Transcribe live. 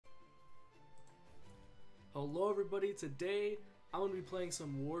Hello everybody, today I'm going to be playing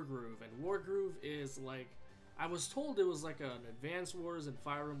some Wargroove, and Wargroove is like, I was told it was like an Advance Wars and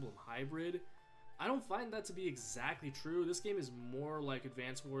Fire Emblem hybrid. I don't find that to be exactly true. This game is more like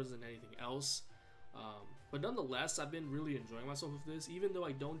Advance Wars than anything else. But nonetheless, I've been really enjoying myself with this, even though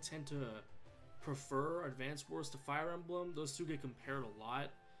I don't tend to prefer Advance Wars to Fire Emblem. Those two get compared a lot.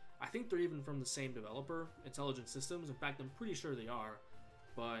 I think they're even from the same developer, Intelligent Systems. In fact, I'm pretty sure they are.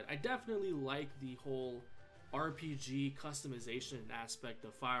 But I definitely like the whole RPG customization aspect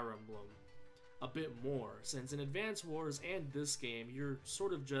of Fire Emblem a bit more, since in Advance Wars and this game, you're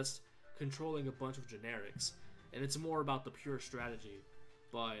sort of just controlling a bunch of generics, and it's more about the pure strategy.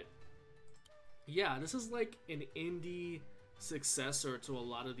 But yeah, this is like an indie successor to a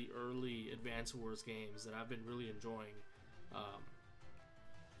lot of the early Advance Wars games that I've been really enjoying.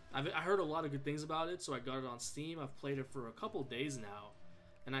 I heard a lot of good things about it, so I got it on Steam. I've played it for a couple days now,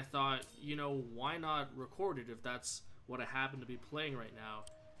 and I thought, you know, why not record it if that's what I happen to be playing right now.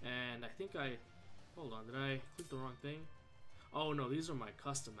 And I think hold on, did I click the wrong thing? Oh no, these are my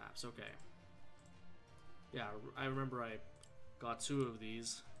custom maps, okay. Yeah, I remember I got 2 of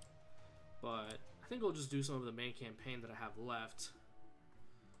these, but I think I'll just do some of the main campaign that I have left.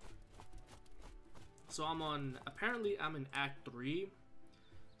 So apparently I'm in Act 3.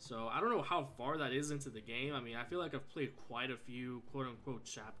 So I don't know how far that is into the game. I mean, I feel like I've played quite a few quote-unquote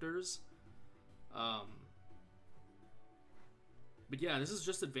chapters. But yeah, this is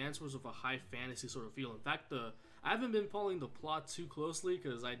just Advance Wars with a high fantasy sort of feel. In fact, I haven't been following the plot too closely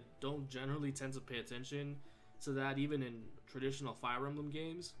because I don't generally tend to pay attention to that, even in traditional Fire Emblem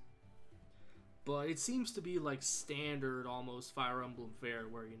games. But it seems to be like standard almost Fire Emblem fare,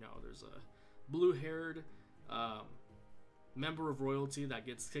 where, you know, there's a blue-haired member of royalty that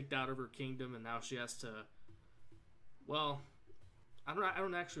gets kicked out of her kingdom, and now she has to, well, I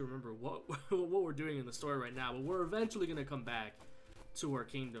don't actually remember what we're doing in the story right now, but we're eventually gonna come back to her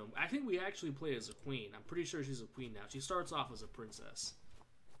kingdom. I think we actually play as a queen. I'm pretty sure she's a queen now. She starts off as a princess.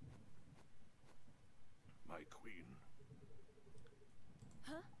 My queen.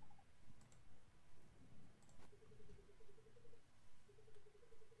 Huh?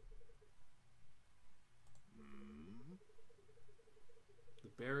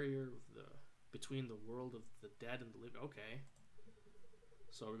 The barrier between the world of the dead and the living. Okay.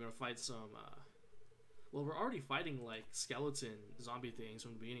 So we're gonna fight some, well, we're already fighting like skeleton zombie things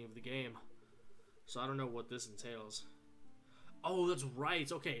from the beginning of the game. So I don't know what this entails. Oh, that's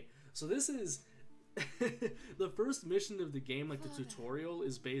right. Okay, so this is the first mission of the game, like the tutorial,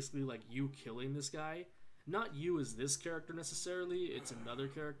 is basically like you killing this guy. Not you as this character necessarily, it's another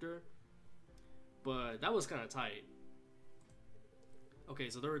character. But that was kind of tight. Okay,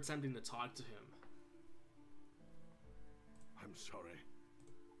 so they're attempting to talk to him. I'm sorry.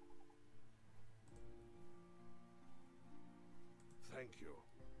 Thank you.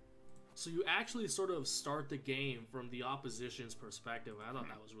 So you actually sort of start the game from the opposition's perspective. I thought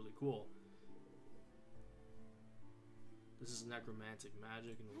that was really cool. This is necromantic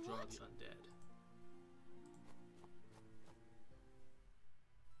magic and will draw the undead.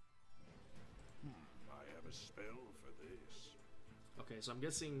 I have a spell for this. Okay, so I'm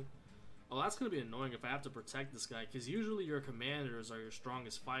guessing... Oh, that's going to be annoying if I have to protect this guy, because usually your commanders are your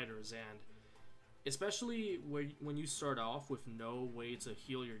strongest fighters, and especially when you start off with no way to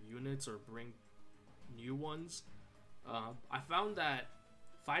heal your units or bring new ones, I found that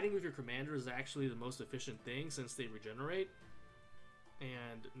fighting with your commander is actually the most efficient thing since they regenerate,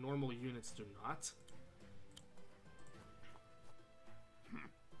 and normal units do not.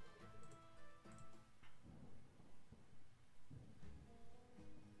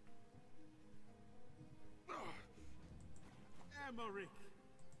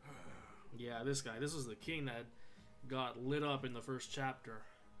 Yeah, this guy. This was the king that got lit up in the first chapter.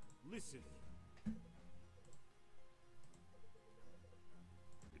 Listen.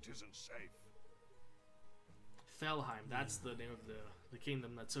 It isn't safe. Felheim, that's the name of the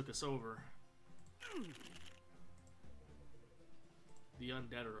kingdom that took us over. The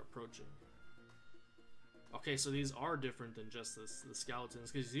undead are approaching. Okay, so these are different than just the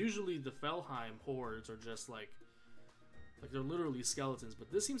skeletons, because usually the Felheim hordes are just like they're literally skeletons,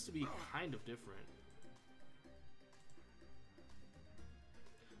 but this seems to be kind of different.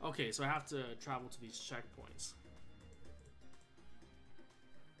 Okay, so I have to travel to these checkpoints.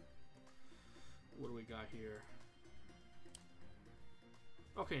 What do we got here?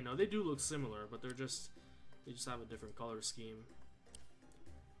 Okay, no, they do look similar, but they just have a different color scheme.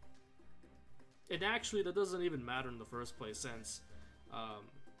 And actually, that doesn't even matter in the first place, since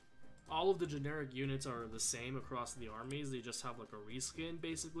all of the generic units are the same across the armies. They just have like a reskin,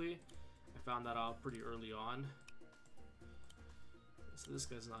 basically. I found that out pretty early on. So this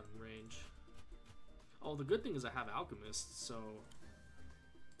guy's not in range. Oh, the good thing is I have Alchemists, so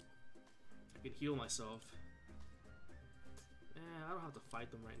I can heal myself. I don't have to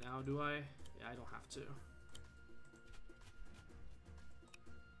fight them right now, do I? Yeah, I don't have to.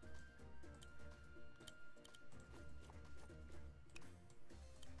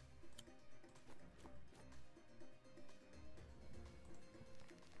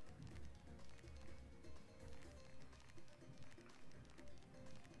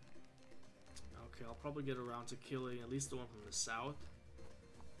 Okay, I'll probably get around to killing at least the one from the south.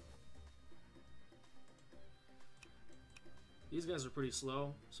 These guys are pretty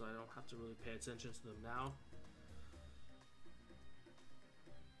slow, so I don't have to really pay attention to them now.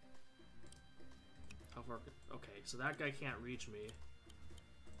 How far? Okay, so that guy can't reach me.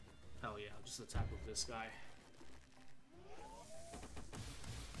 Hell yeah, I'll just attack with this guy.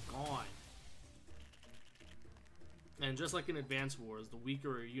 Gone. And just like in Advance Wars, the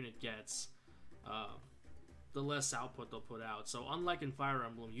weaker a unit gets, the less output they'll put out. So unlike in Fire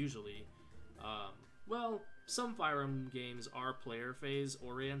Emblem, usually, well, some Fire Emblem games are player phase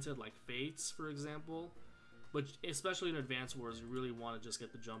oriented, like Fates, for example. But especially in Advance Wars, you really want to just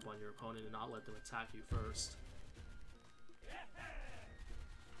get the jump on your opponent and not let them attack you first.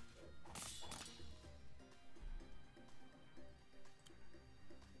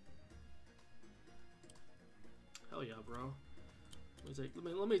 Hell yeah, bro.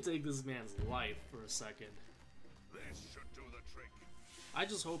 Let me take this man's life for a second. This should do the trick. I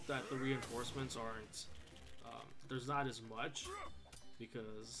just hope that the reinforcements aren't there's not as much,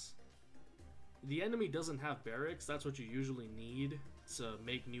 because the enemy doesn't have barracks. That's what you usually need to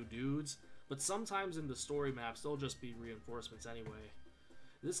make new dudes, but sometimes in the story maps they'll just be reinforcements anyway.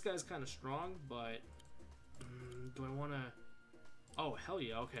 This guy's kind of strong, but do I want to... Oh, hell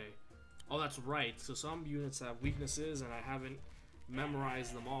yeah, okay. Oh, that's right, so some units have weaknesses and I haven't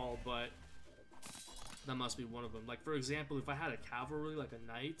memorized them all, but that must be one of them. Like, for example, if I had a cavalry, like a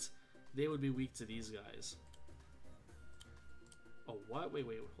knight, they would be weak to these guys. Oh, what? Wait,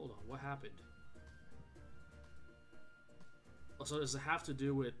 hold on. What happened? Oh, so does it have to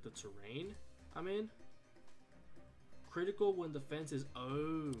do with the terrain I'm in? Critical when the fence is...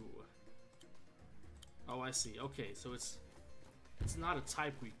 Oh. Oh, I see. Okay, so it's not a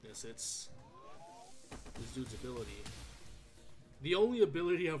type weakness. It's this dude's ability. The only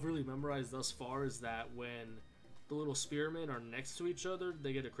ability I've really memorized thus far is that when the little spearmen are next to each other,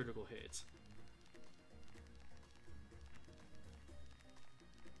 they get a critical hit.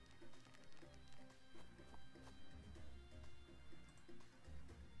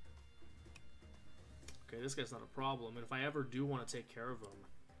 Okay, this guy's not a problem, and if I ever do want to take care of him,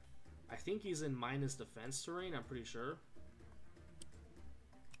 I think he's in minus defense terrain, I'm pretty sure.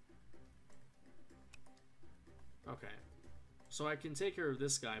 Okay. So I can take care of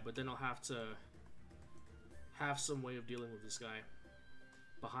this guy, but then I'll have to have some way of dealing with this guy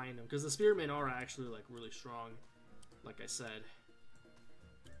behind him, because the spearmen are actually like really strong, like I said.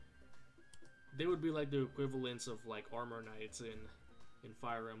 They would be like the equivalents of like armor knights in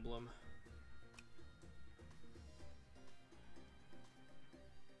Fire Emblem.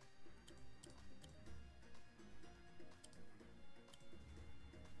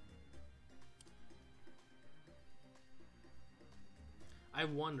 I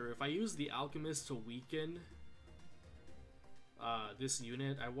wonder if I use the Alchemist to weaken this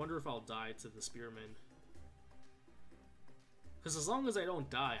unit, I wonder if I'll die to the spearmen. Because as long as I don't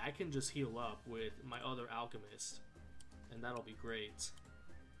die, I can just heal up with my other Alchemist, and that'll be great.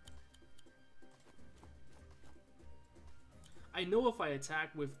 I know if I attack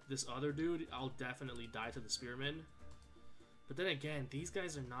with this other dude, I'll definitely die to the spearmen. But then again, these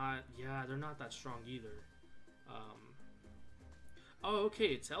guys are not, yeah, they're not that strong either. Oh, okay,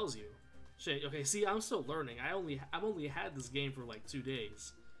 it tells you. Shit, okay, see, I'm still learning. I've only had this game for like 2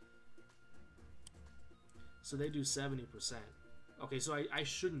 days. So they do 70%. Okay, so I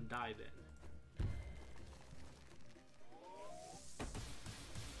shouldn't die then.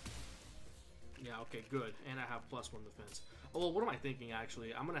 Yeah, okay, good. And I have +1 defense. Oh, well, what am I thinking,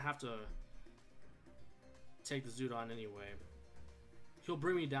 actually? I'm gonna have to take this dude on anyway. He'll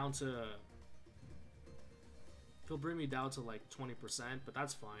bring me down to... He'll bring me down to like 20%, but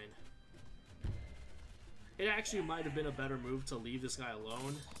that's fine. It actually might have been a better move to leave this guy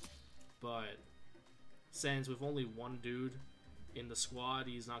alone, but since with only one dude in the squad,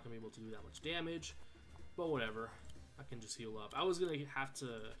 he's not going to be able to do that much damage. But whatever, I can just heal up. I was going to have to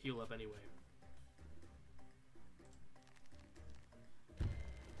heal up anyway.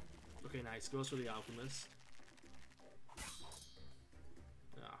 Okay, nice. Goes for the Alchemist.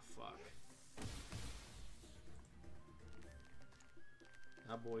 Ah, fuck.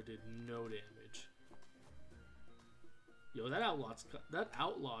 boy did no damage. Yo, that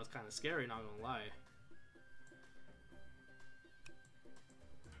outlaw is kind of scary, not gonna lie.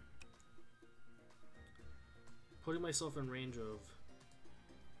 Putting myself in range of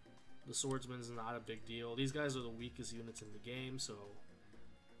the swordsman is not a big deal. These guys are the weakest units in the game, so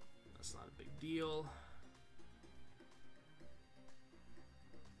that's not a big deal.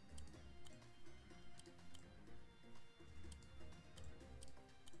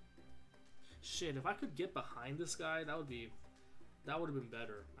 Shit, if I could get behind this guy, that would have been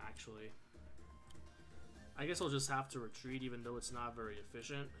better, actually. I guess I'll just have to retreat, even though it's not very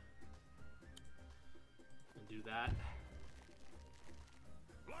efficient. And do that.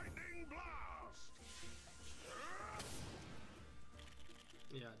 Lightning blast!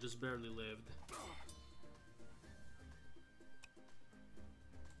 Yeah, just barely lived.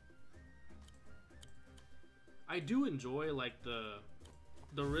 I do enjoy, like, the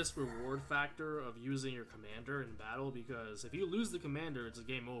risk reward factor of using your commander in battle, because if you lose the commander, it's a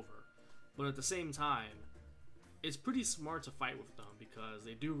game over. But at the same time, it's pretty smart to fight with them because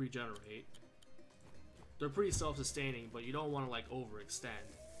they do regenerate. They're pretty self-sustaining, but you don't want to like overextend,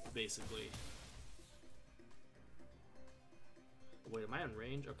 basically. Wait, am I in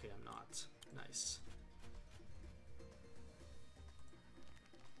range? Okay, I'm not. Nice.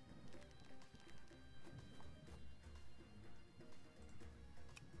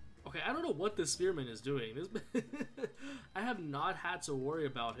 Okay, I don't know what this spearman is doing. This I have not had to worry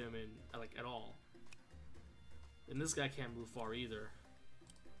about him in like at all. And this guy can't move far either.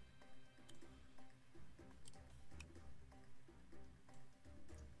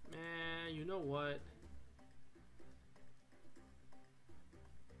 Man, you know what?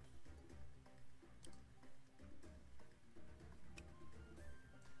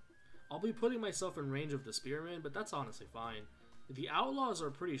 I'll be putting myself in range of the spearman, but that's honestly fine. The outlaws are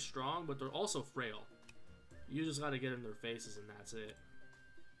pretty strong, but they're also frail. You just gotta get in their faces and that's it.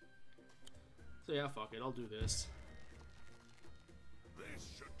 So yeah, fuck it, I'll do this.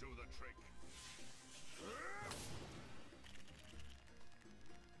 This should do the trick.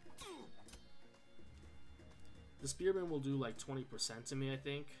 The spearman will do like 20% to me, I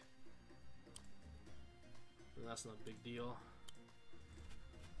think. And that's not a big deal.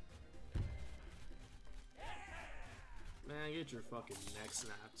 Man, get your fucking neck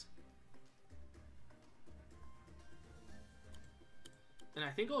snapped. And I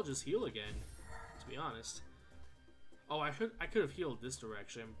think I'll just heal again, to be honest. Oh, I could have healed this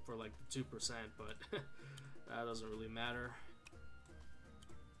direction for like the 2%, but that doesn't really matter.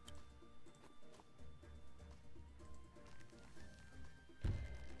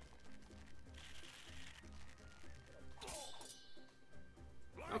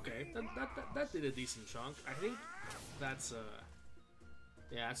 Okay, that did a decent chunk. I think that's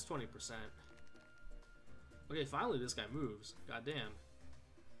yeah, it's 20%. Okay, finally this guy moves. Goddamn.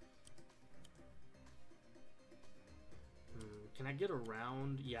 Can I get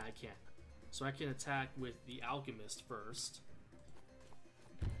around? Yeah, I can. So I can attack with the Alchemist first.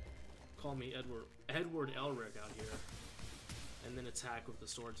 Call me Edward Elric out here. And then attack with the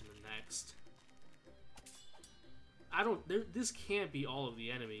swordsman next. This can't be all of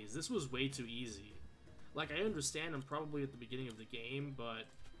the enemies. This was way too easy. Like, I understand I'm probably at the beginning of the game, but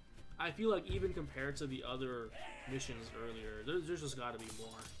I feel like even compared to the other missions earlier, there's just gotta be more.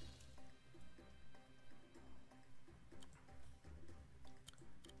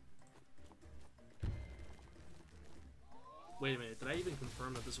 Wait a minute, did I even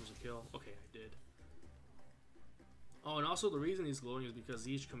confirm that this was a kill? Okay, I did. Oh, and also the reason he's glowing is because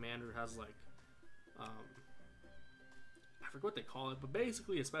each commander has like, I forget what they call it, but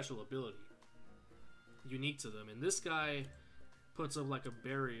basically a special ability unique to them. And this guy puts up like a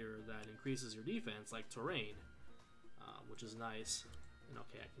barrier that increases your defense, like terrain, which is nice. And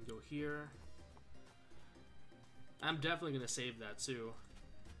okay, I can go here. I'm definitely gonna save that too.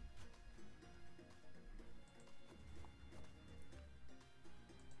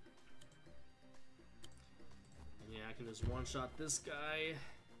 And yeah, I can just one-shot this guy.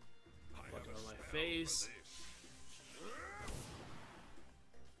 Fuck out of my face.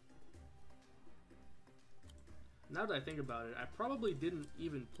 Now that I think about it, I probably didn't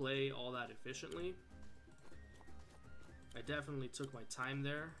even play all that efficiently. I definitely took my time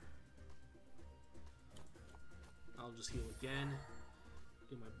there. I'll just heal again.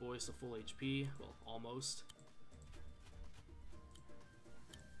 Get my boys to full HP. Well, almost.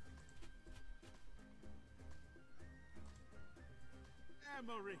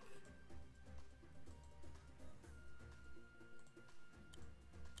 Emery.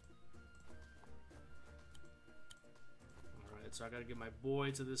 Alright, so I gotta get my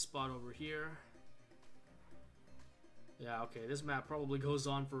boy to this spot over here. Yeah, okay, this map probably goes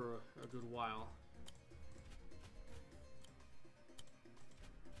on for a good while.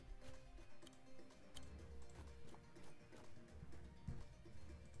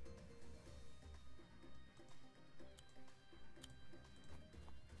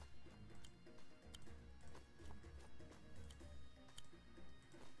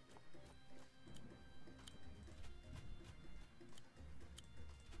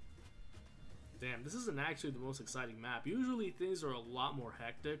 Damn, this isn't actually the most exciting map. Usually things are a lot more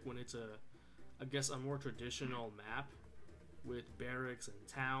hectic when it's I guess, a more traditional map with barracks and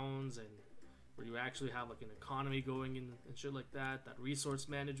towns and where you actually have like an economy going in and shit like that, that resource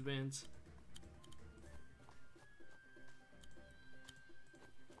management.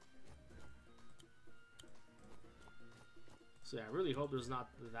 So yeah, I really hope there's not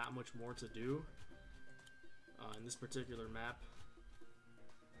that much more to do in this particular map.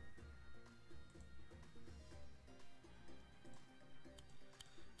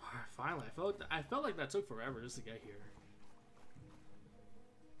 Finally, I felt like that took forever just to get here.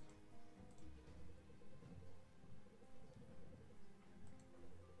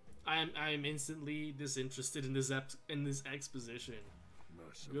 I'm instantly disinterested in this exposition.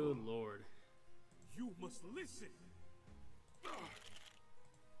 Merciful. Good lord. You must listen.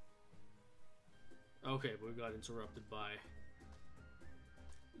 Okay, but we got interrupted by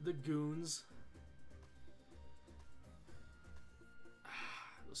the goons.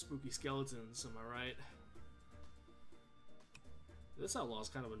 Those spooky skeletons, am I right? This outlaw is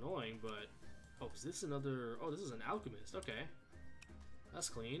kind of annoying, but... Oh, is this another... Oh, this is an alchemist. Okay. That's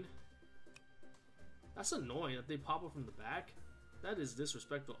clean. That's annoying that they pop up from the back. That is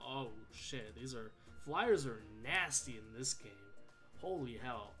disrespectful. Oh, shit. These are... Flyers are nasty in this game. Holy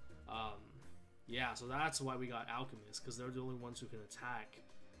hell. Yeah, so that's why we got alchemists, because they're the only ones who can attack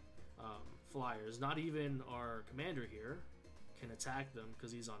flyers. Not even our commander here can attack them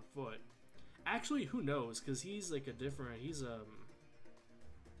because he's on foot. Actually, who knows? Because he's like a different. He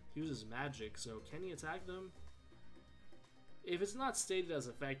uses magic, so can he attack them? If it's not stated as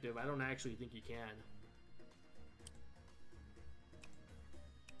effective, I don't actually think he can.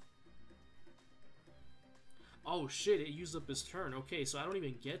 Oh shit! It used up his turn. Okay, so I don't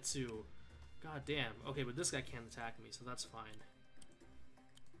even get to. God damn. Okay, but this guy can't attack me, so that's fine.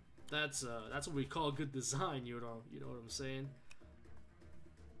 That's what we call good design. You know what I'm saying?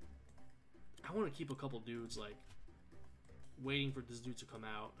 I want to keep a couple dudes, like, waiting for this dude to come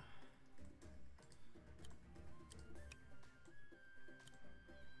out.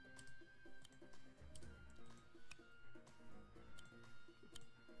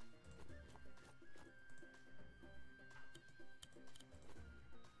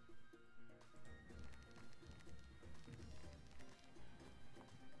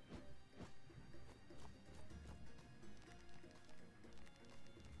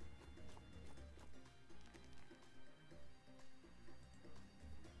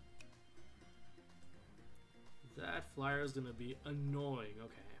 That flyer is gonna be annoying.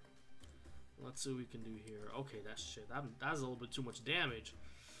 Okay, let's see what we can do here. Okay, that's shit. That's a little bit too much damage.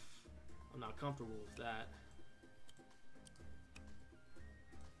 I'm not comfortable with that.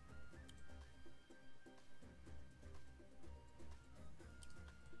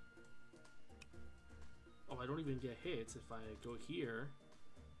 Oh, I don't even get hits if I go here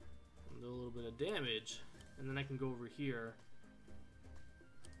and do a little bit of damage, and then I can go over here.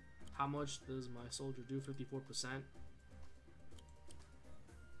 How much does my soldier do? 54%?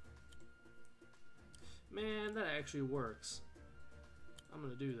 Man, that actually works. I'm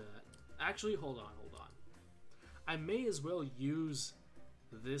gonna do that. Actually, hold on. I may as well use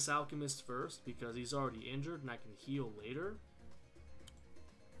this alchemist first because he's already injured and I can heal later.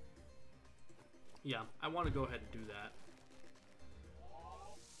 Yeah, I want to go ahead and do that.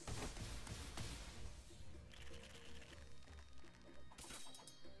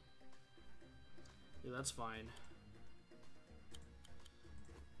 Yeah, that's fine.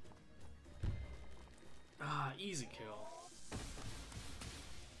 Ah, easy kill.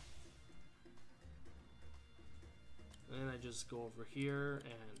 And then I just go over here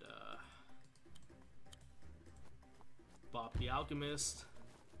and bop the alchemist.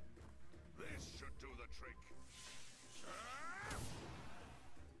 This should do the trick.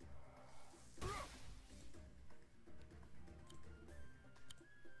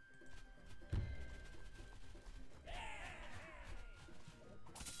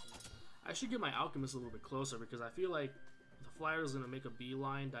 I should get my alchemist a little bit closer because I feel like the flyer is going to make a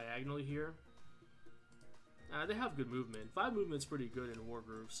beeline diagonally here. They have good movement. 5 movement's pretty good in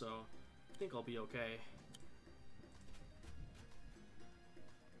Wargroove, so I think I'll be okay.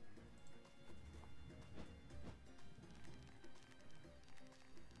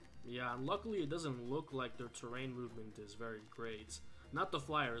 Yeah, and luckily it doesn't look like their terrain movement is very great. Not the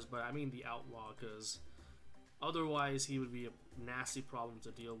flyers, but I mean the outlaw, because otherwise he would be a nasty problem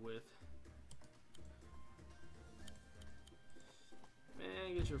to deal with.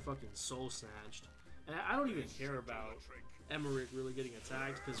 Man, get your fucking soul snatched. And I don't even care about Emmerich really getting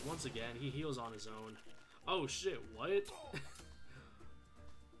attacked, because once again, he heals on his own. Oh shit, what?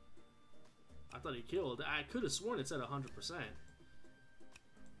 I thought he killed. I could have sworn it said 100%.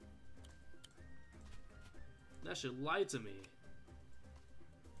 That shit lied to me.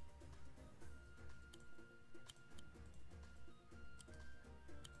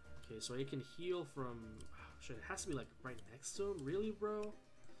 Okay, so he can heal from... Shit, it has to be like right next to him? Really, bro?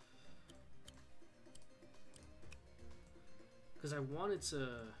 Because I wanted to...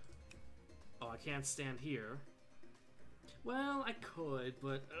 Oh, I can't stand here. Well, I could,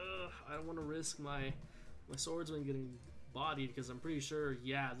 but I don't want to risk my swordsman getting bodied, because I'm pretty sure,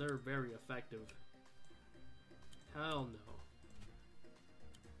 yeah, they're very effective. Hell no.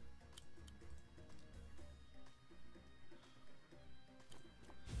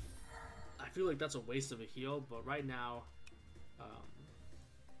 I feel like that's a waste of a heal, but right now,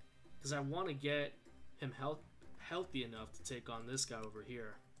 because I want to get him healthy enough to take on this guy over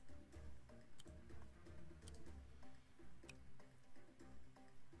here.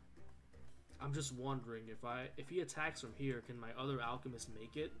 I'm just wondering if he attacks from here, can my other alchemist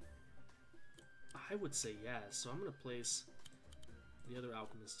make it? I would say yes, so I'm gonna place the other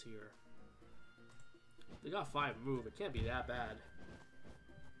alchemist here. They got 5 move, it can't be that bad.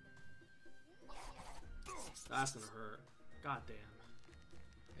 That's gonna hurt. God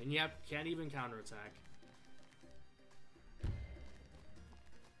damn. And yep, can't even counterattack.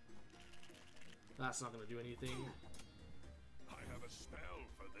 That's not gonna do anything. I have a spell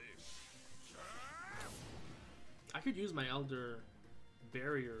for this. I could use my Elder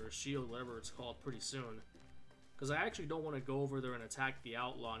Barrier or Shield, whatever it's called, pretty soon. Because I actually don't want to go over there and attack the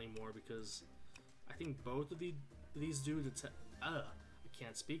Outlaw anymore, because I think both of these dudes I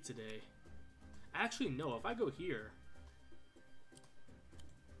can't speak today. Actually, no, if I go here...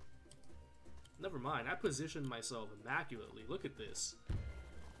 Never mind, I positioned myself immaculately. Look at this.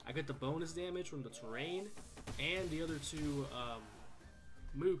 I get the bonus damage from the terrain, and the other 2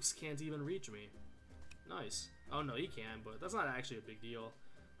 mooks can't even reach me. Nice. Oh no, he can, but that's not actually a big deal,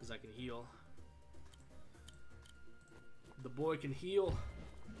 because I can heal. The boy can heal.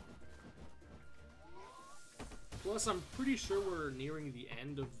 Plus, I'm pretty sure we're nearing the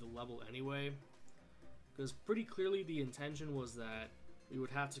end of the level anyway, because pretty clearly the intention was that we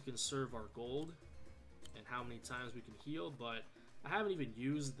would have to conserve our gold and how many times we can heal, but I haven't even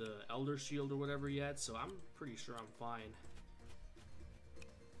used the Elder Shield or whatever yet, so I'm pretty sure I'm fine.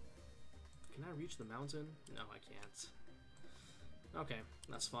 Can I reach the mountain? No, I can't. Okay,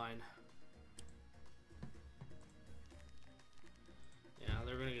 that's fine. Yeah,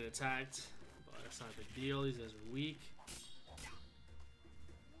 they're gonna get attacked, but it's not a big deal. These guys are weak.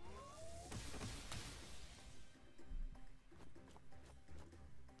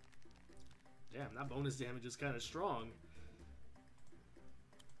 Damn, that bonus damage is kind of strong.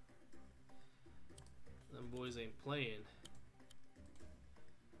 Them boys ain't playing.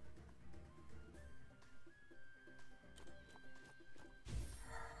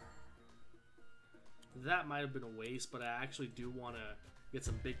 That might have been a waste, but I actually do want to get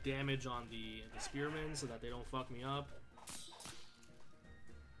some big damage on the spearmen so that they don't fuck me up.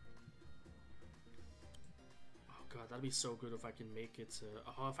 Oh god, that'd be so good if I can make it to...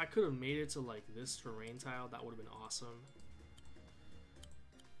 Oh, if I could have made it to like this terrain tile, that would have been awesome.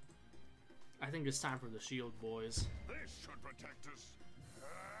 I think it's time for the shield, boys. This should protect us.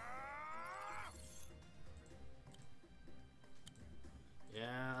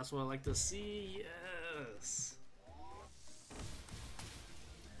 Yeah, that's what I like to see. Yes.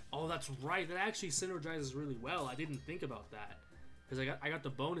 Oh, that's right. That actually synergizes really well. I didn't think about that, because I got the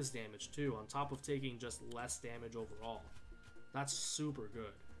bonus damage too, on top of taking just less damage overall. That's super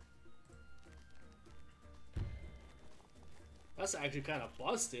good. That's actually kind of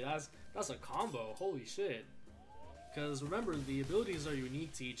busted. That's a combo. Holy shit. Because remember, the abilities are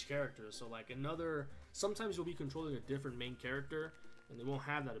unique to each character. So like sometimes you'll be controlling a different main character, and they won't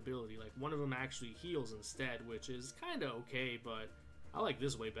have that ability. Like one of them actually heals instead, which is kind of okay, but I like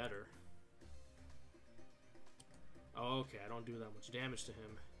this way better. Okay, I don't do that much damage to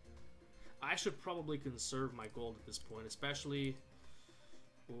him. I should probably conserve my gold at this point, especially...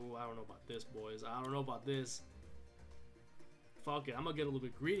 Ooh, I don't know about this, boys. I don't know about this. Fuck it, I'm gonna get a little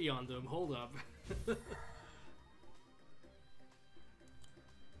bit greedy on them. Hold up.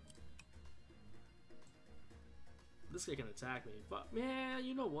 This guy can attack me. But, man,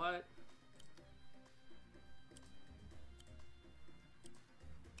 you know what?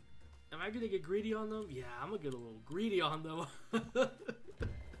 Am I gonna get greedy on them? Yeah, I'm gonna get a little greedy on them.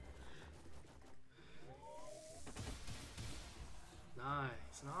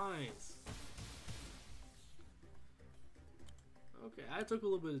 Nice, nice. Okay, I took a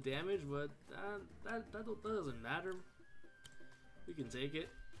little bit of damage, but that doesn't matter. We can take it.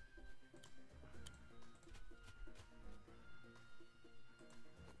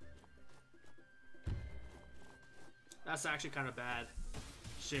 That's actually kind of bad.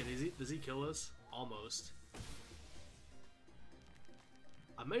 Shit, does he kill us? Almost.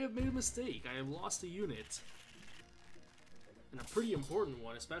 I may have made a mistake. I have lost a unit. And a pretty important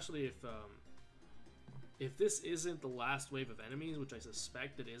one, especially if this isn't the last wave of enemies, which I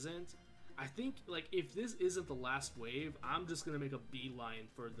suspect it isn't. I think, like, if this isn't the last wave, I'm just gonna make a beeline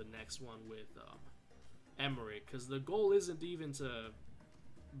for the next one with Emmerich, because the goal isn't even to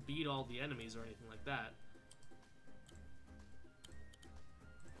beat all the enemies or anything like that.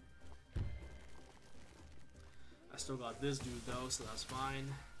 I still got this dude though, so that's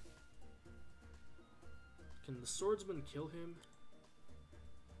fine. Can the swordsman kill him?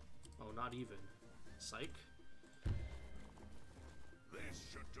 Oh, not even. Psych. This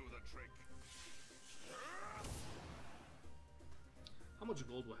should do the trick. How much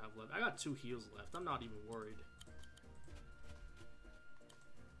gold do I have left? I got 2 heals left. I'm not even worried.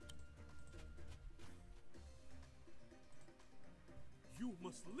 You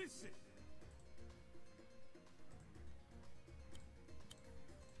must listen.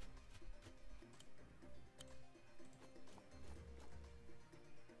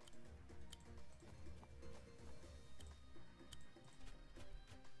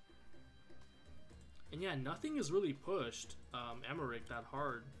 And yeah, nothing has really pushed Emmerich that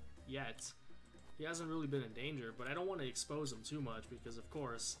hard yet. He hasn't really been in danger, but I don't want to expose him too much because, of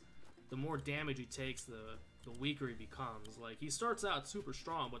course, the more damage he takes, the weaker he becomes. Like, he starts out super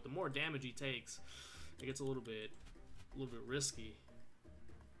strong, but the more damage he takes, it gets a little bit risky.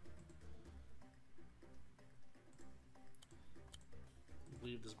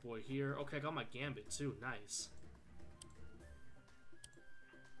 Leave this boy here. Okay, I got my Gambit too. Nice.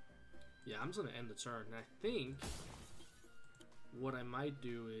 Yeah, I'm just gonna end the turn. And I think what I might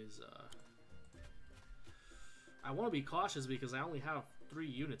do is I want to be cautious because I only have 3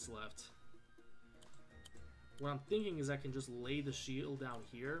 units left. What I'm thinking is I can just lay the shield down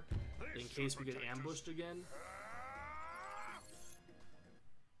here in case we get ambushed again.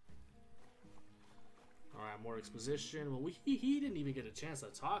 Alright, more exposition. Well, he didn't even get a chance to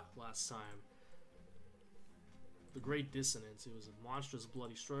talk last time. The Great Dissonance. It was a monstrous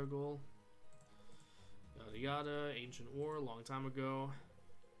bloody struggle. Yada yada. Ancient War, a long time ago.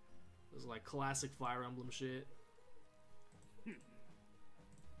 It was like classic Fire Emblem shit.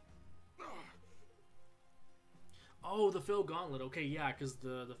 Oh, the Fel Gauntlet. Okay, yeah, because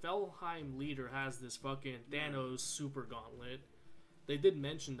the Felheim leader has this fucking Thanos super gauntlet. They did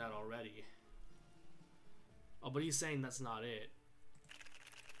mention that already. Oh, but he's saying that's not it.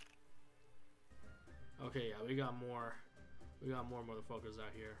 Okay, yeah, we got more motherfuckers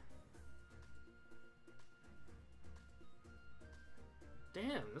out here.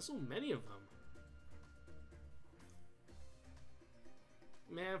 Damn, there's so many of them.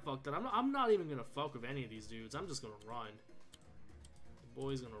 Man, fuck that. I'm not even gonna fuck with any of these dudes. I'm just gonna run. The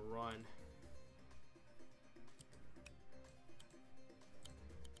boy's gonna run.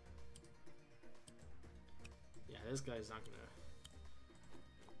 Yeah, this guy's not gonna.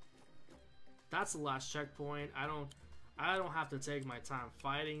 That's the last checkpoint. I don't have to take my time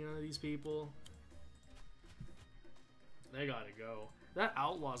fighting none of these people. They gotta go. That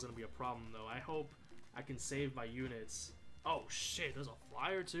outlaw's gonna be a problem though. I hope I can save my units. Oh shit, there's a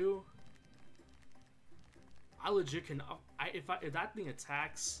flyer too? I legit can if that thing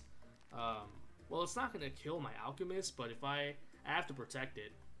attacks well, it's not gonna kill my alchemist, but if I have to protect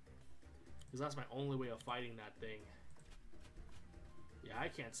it. Because that's my only way of fighting that thing. Yeah, I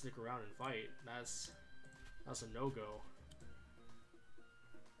can't stick around and fight. That's a no-go.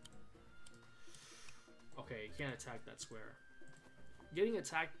 Okay, you can't attack that square. Getting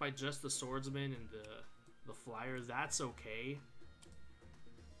attacked by just the swordsman and the flyer, that's okay.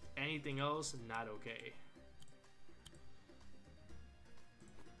 Anything else, not okay.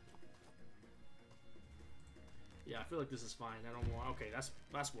 Yeah, I feel like this is fine. I don't want. Okay, that's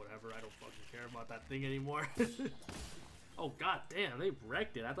whatever. I don't fucking care about that thing anymore. Oh god damn, they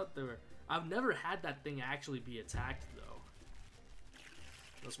wrecked it. I thought they were. I've never had that thing actually be attacked though.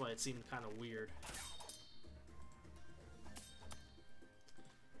 That's why it seemed kind of weird.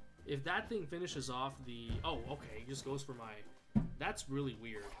 If that thing finishes off the... Oh, okay, it just goes for my... That's really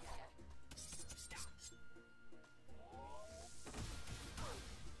weird.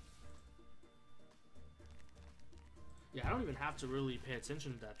 Yeah, I don't even have to really pay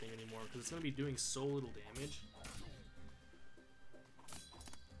attention to that thing anymore because it's going to be doing so little damage.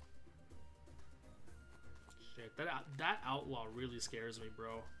 Shit, that outlaw really scares me,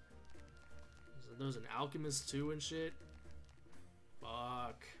 bro. There's an alchemist too and shit.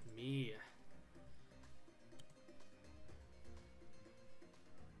 Fuck me.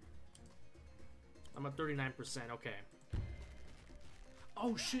 I'm at 39%, okay.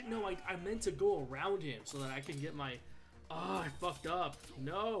 Oh shit, no, I meant to go around him so that I can get my... Oh, I fucked up.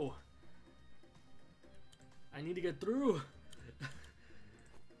 No. I need to get through.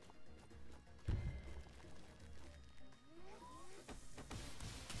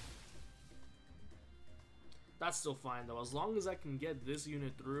 That's still fine though. As long as I can get this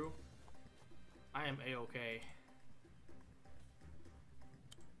unit through, I am a-okay.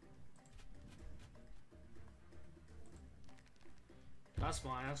 That's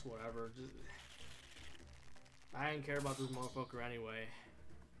fine, that's whatever. Just, I didn't care about this motherfucker anyway.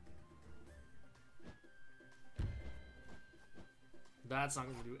 That's not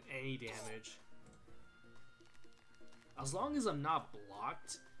gonna do any damage. As long as I'm not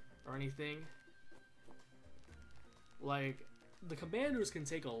blocked or anything. Like, the commanders can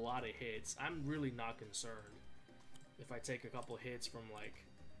take a lot of hits. I'm really not concerned if I take a couple hits from, like...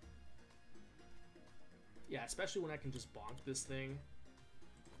 Yeah, especially when I can just bonk this thing.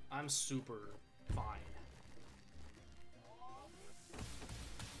 I'm super fine.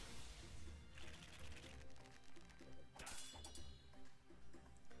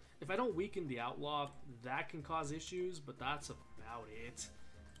 If I don't weaken the outlaw, that can cause issues, but that's about it.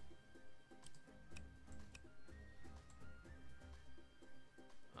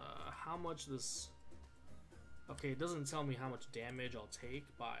 How much this... Okay, it doesn't tell me how much damage I'll take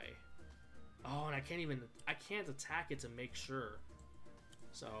by... Oh, and I can't attack it to make sure.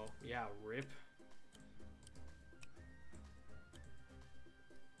 So, yeah, rip.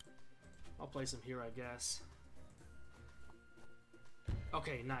 I'll place him here, I guess.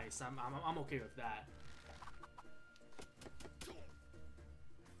 Okay, nice. I'm okay with that.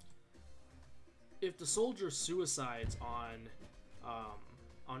 If the soldier suicides on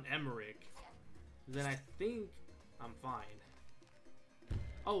Emmerich, then I think I'm fine.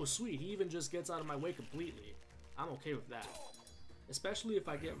 Oh, sweet. He even just gets out of my way completely. I'm okay with that. Especially if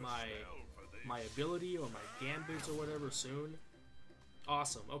I get my ability or my gambits or whatever soon.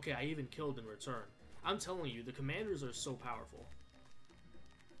 Awesome. Okay, I even killed in return. I'm telling you, the commanders are so powerful.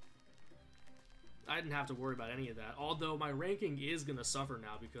 I didn't have to worry about any of that. Although my ranking is gonna suffer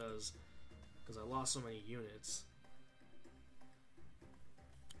now because I lost so many units.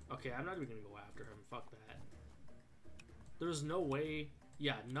 Okay, I'm not even gonna go after him. Fuck that. There's no way.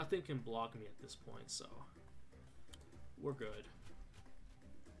 Yeah, nothing can block me at this point, so we're good.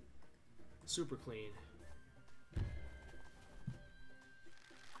 Super clean.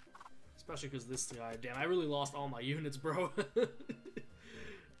 Especially because this guy, damn, I really lost all my units, bro.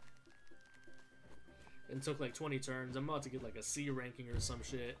 And took like 20 turns. I'm about to get like a C ranking or some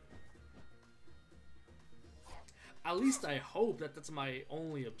shit. At least I hope that that's my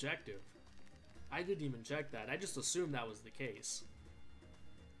only objective. I didn't even check that. I just assumed that was the case.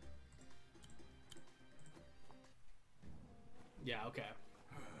 Yeah, okay.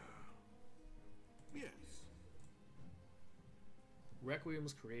 Yes.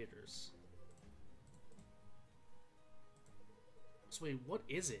 Requiem's creators. So wait, what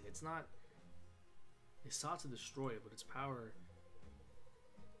is it? It's not... It sought to destroy it, but its power...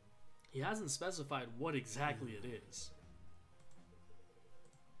 He hasn't specified what exactly it is.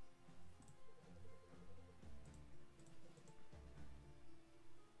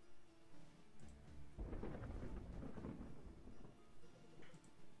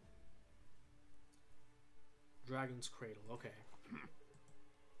 Dragon's Cradle, okay.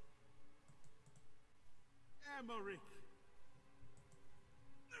 Emmerich.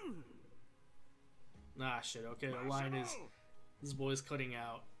 Nah, shit, okay, the line is... This boy's cutting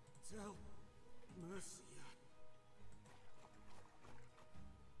out. Tell Mercia.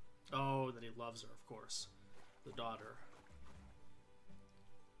 Oh, that he loves her, of course. The daughter.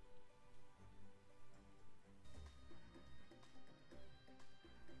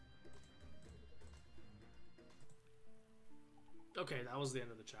 Okay, that was the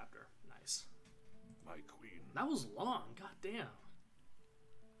end of the chapter. Nice. My queen. That was long, god damn.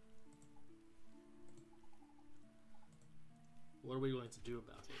 What are we going to do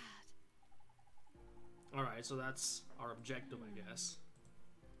about it? Alright, so that's our objective, I guess.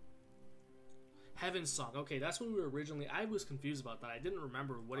 Heaven's Song. Okay, that's what we were originally... I was confused about that. I didn't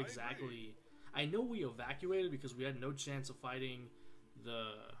remember what exactly... I know we evacuated because we had no chance of fighting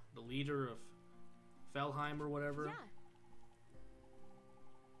the leader of Felheim or whatever. Yeah.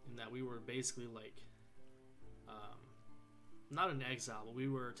 And that we were basically like... not in exile, but we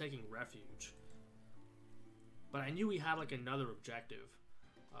were taking refuge. But I knew we had like another objective.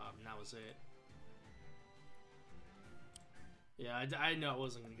 And that was it. Yeah, I know I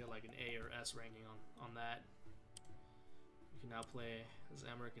wasn't going to get like an A or S ranking on that. You can now play as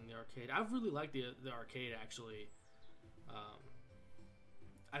Emmerich in the arcade. I really like the arcade, actually.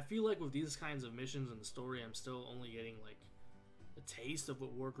 I feel like with these kinds of missions in the story, I'm still only getting like a taste of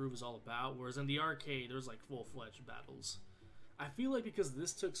what Wargroove is all about. Whereas in the arcade, there's like full-fledged battles. I feel like because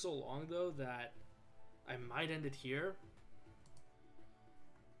this took so long, though, that I might end it here.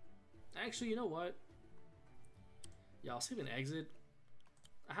 Actually, you know what? Yeah, I'll save an exit.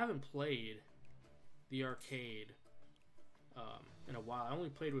 I haven't played the arcade in a while. I only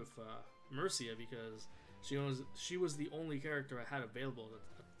played with Mercia because she was the only character I had available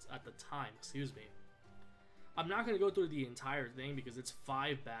at the time. Excuse me. I'm not going to go through the entire thing because it's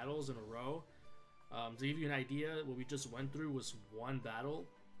 5 battles in a row. To give you an idea, what we just went through was 1 battle.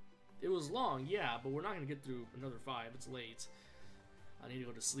 It was long, yeah, but we're not going to get through another 5. It's late. I need to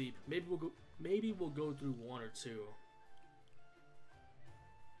go to sleep. Maybe we'll go through 1 or 2.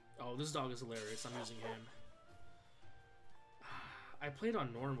 Oh, this dog is hilarious. I'm using him. I played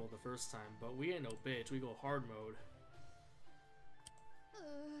on normal the first time, but we ain't no bitch. We go hard mode.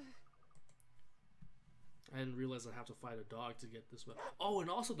 I didn't realize I'd have to fight a dog to get this weapon. Oh, and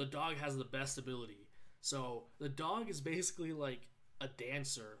also the dog has the best ability. So the dog is basically like a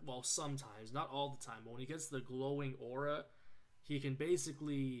dancer. Well, sometimes, not all the time. But when he gets the glowing aura, he can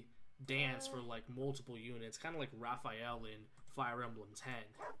basically dance for like multiple units, kind of like Raphael in Fire Emblem 10.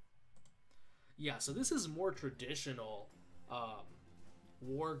 Yeah, so this is more traditional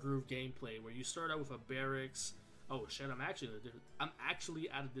Wargroove gameplay where you start out with a barracks. Oh shit, I'm actually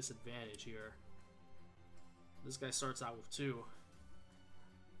at a disadvantage here. This guy starts out with 2.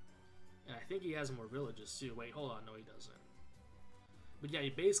 And I think he has more villages too. Wait, hold on, no he doesn't. But yeah,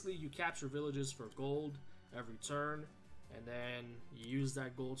 you capture villages for gold every turn, and then you use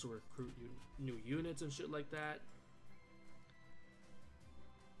that gold to recruit new units and shit like that.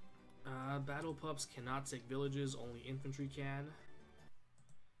 Battle pups cannot take villages, only infantry can.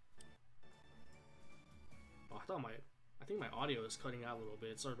 Oh, I think my audio is cutting out a little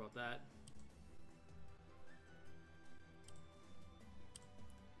bit. Sorry about that.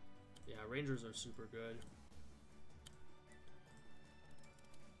 Yeah, Rangers are super good.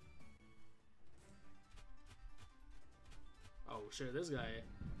 Oh shit, this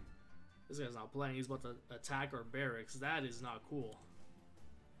guy's not playing. He's about to attack our barracks. That is not cool.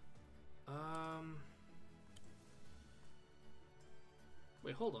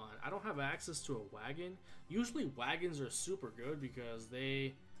 Wait, hold on. I don't have access to a wagon. Usually wagons are super good because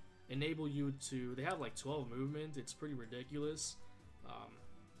they enable you to... They have like 12 movement. It's pretty ridiculous.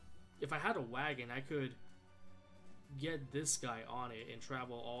 If I had a wagon, I could get this guy on it and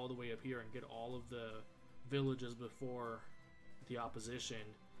travel all the way up here and get all of the villages before the opposition.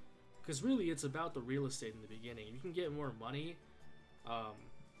 Because really, it's about the real estate in the beginning. You can get more money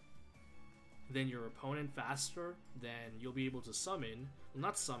than your opponent faster, then you'll be able to summon. Well,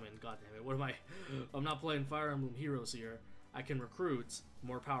 not summon, goddammit. What am I? I'm not playing Fire Emblem Heroes here. I can recruit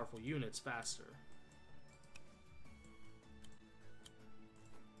more powerful units faster.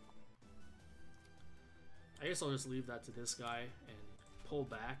 I guess I'll just leave that to this guy and pull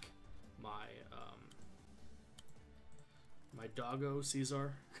back my my doggo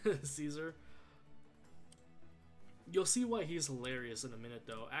Caesar. Caesar. You'll see why he's hilarious in a minute,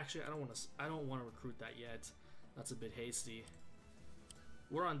 though. Actually, I don't want to recruit that yet. That's a bit hasty.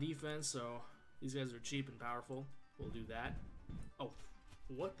 We're on defense, so these guys are cheap and powerful. We'll do that. Oh,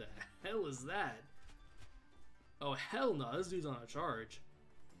 what the hell is that? Oh, hell no, this dude's on a charge.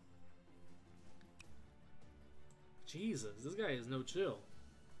 Jesus, this guy is no chill.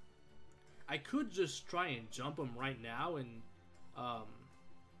 I could just try and jump him right now and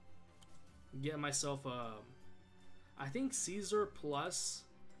get myself a... I think Caesar plus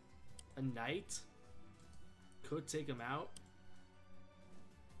a knight could take him out.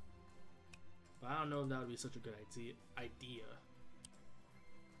 But I don't know if that would be such a good idea.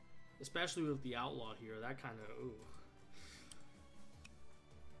 Especially with the outlaw here, that kind of... Ooh.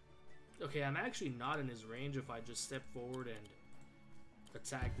 Okay, I'm actually not in his range if I just step forward and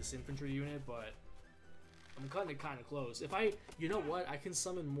attack this infantry unit, but I'm cutting it kind of close. If I... You know what? I can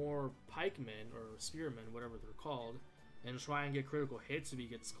summon more pikemen, or spearmen, whatever they're called. and try and get critical hits if he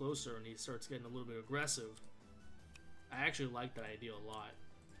gets closer and he starts getting a little bit aggressive. I actually like that idea a lot.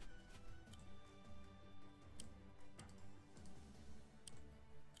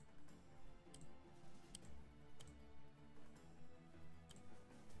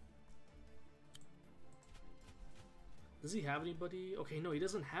 Does he have anybody? Okay, no, he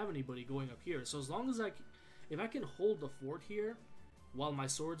doesn't have anybody going up here. So as long as if I can hold the fort here while my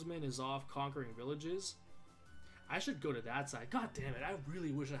swordsman is off conquering villages, I should go to that side. God damn it, I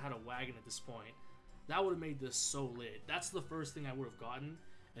really wish I had a wagon at this point. That would have made this so lit. That's the first thing I would have gotten,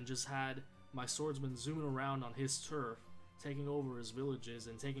 and just had my swordsman zooming around on his turf, taking over his villages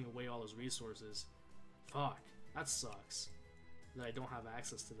and taking away all his resources. Fuck, that sucks that I don't have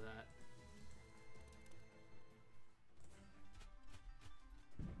access to that.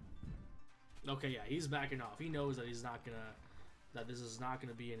 Okay, yeah, he's backing off. He knows that he's not gonna, that this is not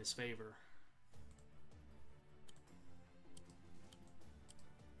gonna be in his favor.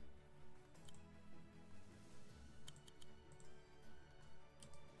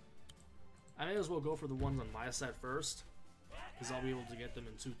 I may as well go for the ones on my side first, because I'll be able to get them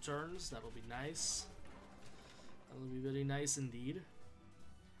in 2 turns. That'll be nice. That'll be very nice indeed.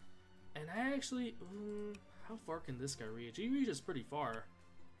 And I actually, how far can this guy reach? He reaches pretty far.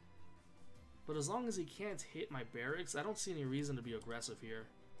 But as long as he can't hit my barracks, I don't see any reason to be aggressive here.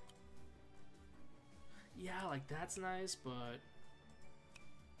 Yeah, like that's nice, but...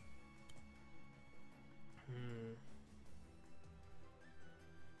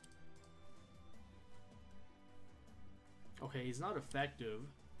 Okay, he's not effective.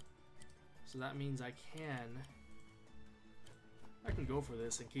 So that means I can go for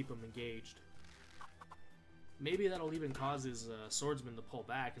this and keep him engaged. Maybe that'll even cause his swordsman to pull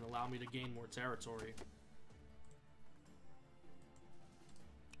back and allow me to gain more territory.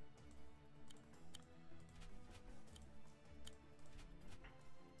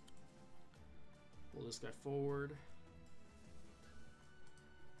 Pull this guy forward.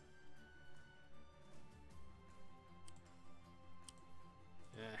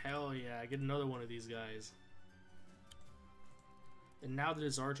 Yeah, hell yeah, get another one of these guys. And now that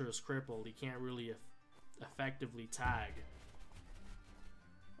his archer is crippled, he can't really effectively tag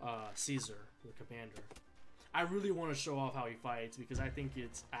Caesar, the commander. I really want to show off how he fights because I think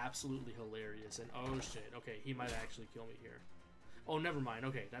it's absolutely hilarious. And oh shit, okay, he might actually kill me here. Oh, never mind.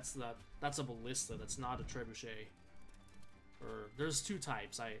 Okay, that's a ballista. That's not a trebuchet. Or there's 2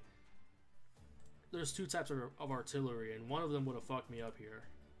 types. There's 2 types of artillery, and one of them would have fucked me up here.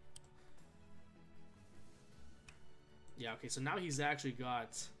 Yeah, okay, so now he's actually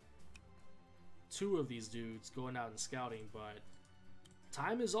got 2 of these dudes going out and scouting, but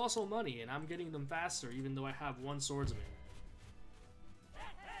time is also money, and I'm getting them faster even though I have 1 swordsman.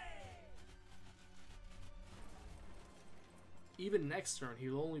 Even next turn,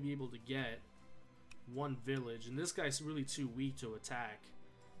 he'll only be able to get 1 village, and this guy's really too weak to attack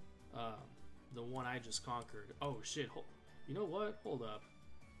the one I just conquered. Oh shit, you know what? Hold up.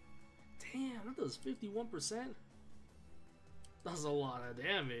 Damn, that does 51%? That's a lot of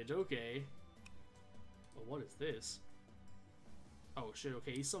damage, okay. But what is this? Oh shit,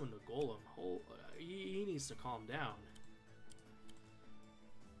 okay, he summoned a golem. He needs to calm down.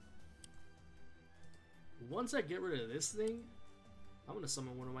 Once I get rid of this thing, I'm gonna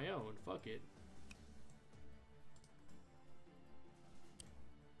summon one of my own. Fuck it.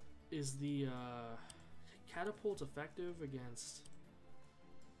 Is the catapult effective against...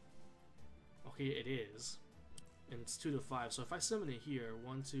 Okay, it is. And it's 2 to 5. So if I summon it here,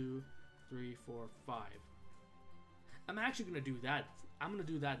 1, 2, 3, 4, 5. I'm actually gonna do that. I'm gonna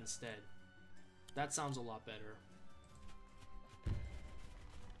do that instead. That sounds a lot better.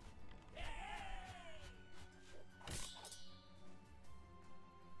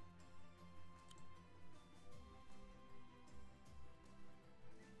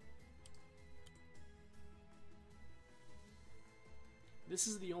 This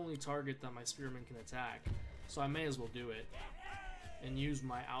is the only target that my spearman can attack, so I may as well do it and use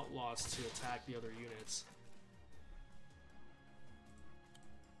my outlaws to attack the other units.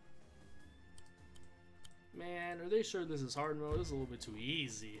 Man, are they sure this is hard mode? This is a little bit too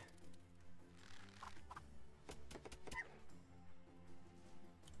easy.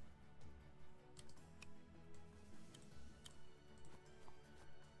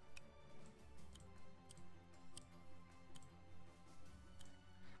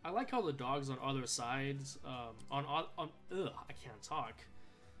 I like how the dogs on other sides, ugh, I can't talk.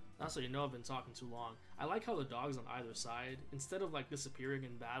 That's how you know I've been talking too long. I like how the dogs on either side, instead of like disappearing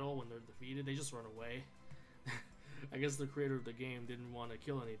in battle when they're defeated, they just run away. I guess the creator of the game didn't want to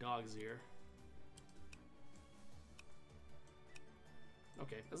kill any dogs here.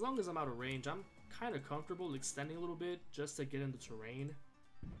 Okay, as long as I'm out of range, I'm kind of comfortable extending a little bit just to get into terrain.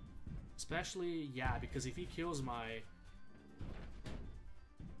 Especially, yeah, because if he kills my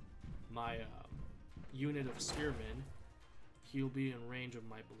unit of spearmen, he'll be in range of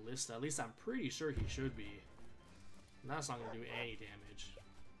my ballista. At least I'm pretty sure he should be. And that's not going to do any damage.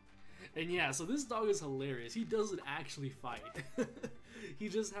 And yeah, so this dog is hilarious. He doesn't actually fight. He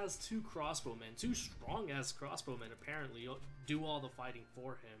just has 2 crossbowmen. 2 strong-ass crossbowmen apparently do all the fighting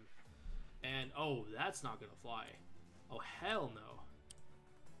for him. And, oh, that's not going to fly. Oh, hell no.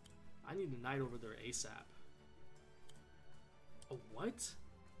 I need a knight over there ASAP. Oh, what?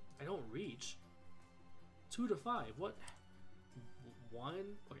 I don't reach. 2 to 5. What? 1,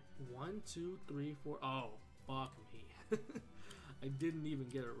 2, 3, 4. Oh, fuck me. I didn't even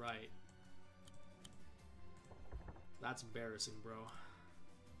get it right. That's embarrassing, bro.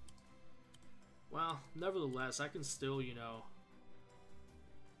 Well, nevertheless, I can still, you know...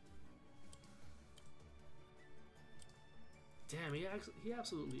 Damn, he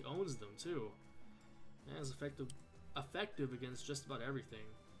absolutely owns them, too. And is effective against just about everything.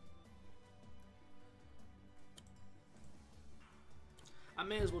 I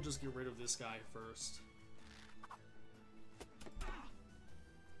may as well just get rid of this guy first.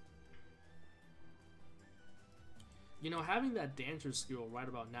 You know, having that dancer skill right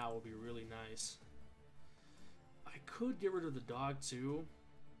about now will be really nice. I could get rid of the dog too.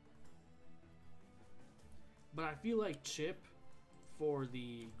 But I feel like Chip for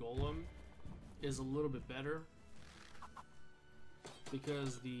the golem is a little bit better.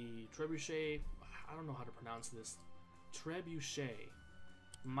 Because the trebuchet, I don't know how to pronounce this. Trebuchet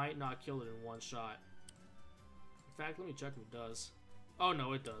might not kill it in one shot. In fact, let me check if it does. Oh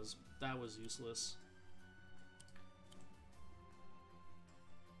no, it does. That was useless.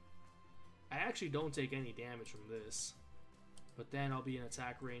 I actually don't take any damage from this, but then I'll be in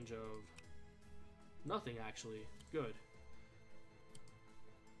attack range of nothing actually. Good.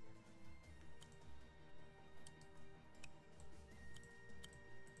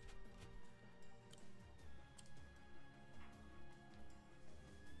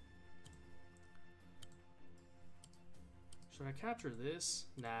 Should I capture this?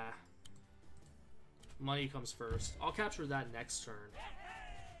 Nah. Money comes first. I'll capture that next turn.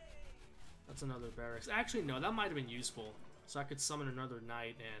 That's another barracks. Actually, no, that might have been useful. So I could summon another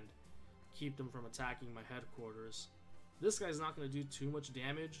knight and keep them from attacking my headquarters. This guy's not going to do too much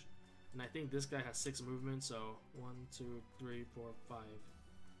damage. And I think this guy has 6 movement, so 1, 2, 3, 4, 5,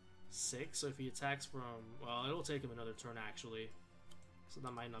 6. So if he attacks from... well, it'll take him another turn, actually. So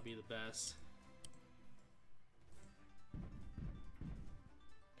that might not be the best.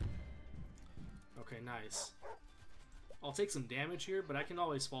 Okay, nice. I'll take some damage here, but I can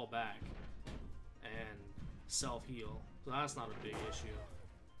always fall back and self-heal, so that's not a big issue.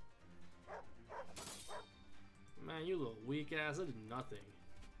 Man, you little weak ass, I did nothing.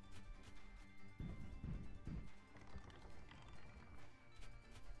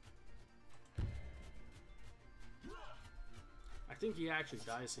 I think he actually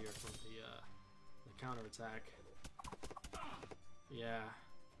dies here from the counterattack. Yeah.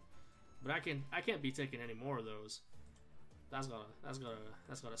 But I can't be taking any more of those. That's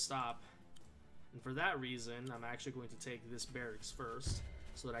gotta stop. And for that reason, I'm actually going to take this barracks first,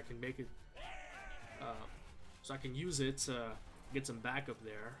 so that I can make it, so I can use it to get some backup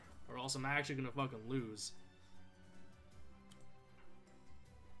there, or else I'm actually gonna fucking lose.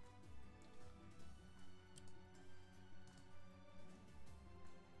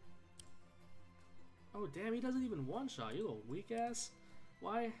 Oh damn, he doesn't even one-shot, you little weak ass.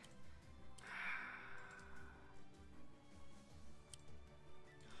 Why?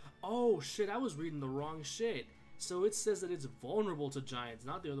 Oh shit, I was reading the wrong shit. So it says that it's vulnerable to giants,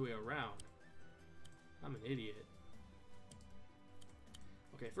 not the other way around. I'm an idiot.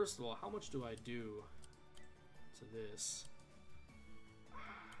 Okay, first of all, how much do I do to this?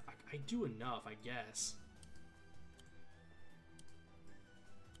 I do enough, I guess.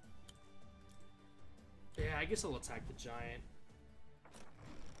 Yeah, I guess I'll attack the giant.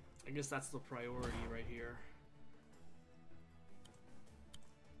 I guess that's the priority right here.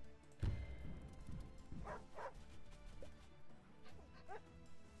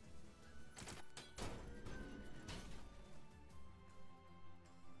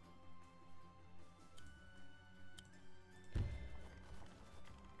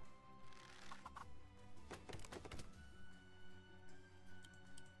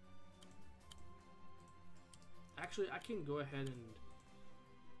 Actually, I can go ahead and...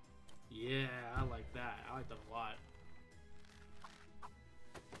 yeah, I like that. I like that a lot.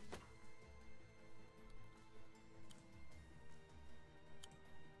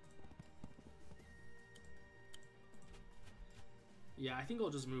 Yeah, I think I'll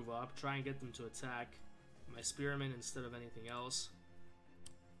just move up, try and get them to attack my spearmen instead of anything else.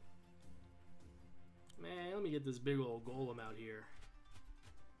 Man, let me get this big old golem out here.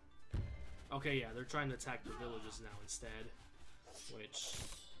 Okay, yeah, they're trying to attack the villages now instead. Which...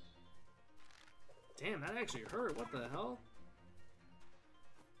 Damn, that actually hurt. What the hell?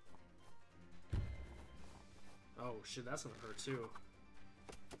 Oh shit, that's gonna hurt too.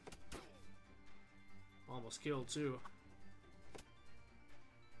 Almost killed too.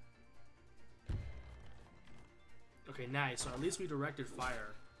 Okay, nice. So at least we directed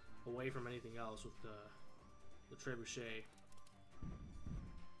fire away from anything else with the trebuchet.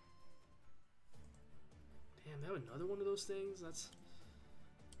 Damn, they have another one of those things? That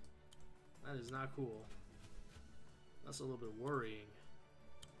is not cool. That's a little bit worrying.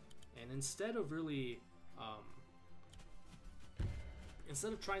 And instead of really,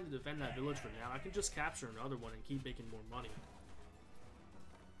 instead of trying to defend that village for now, I can just capture another one and keep making more money.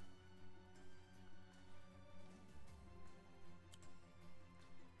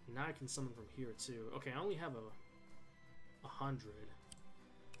 Now I can summon from here too. Okay, I only have 100.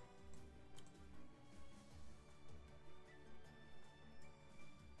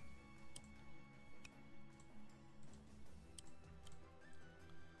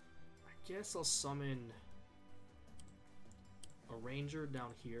 I guess I'll summon a ranger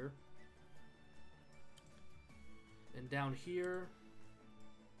down here. And down here,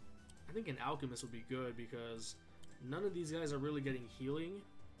 I think an alchemist would be good because none of these guys are really getting healing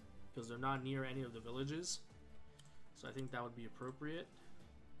because they're not near any of the villages. So I think that would be appropriate.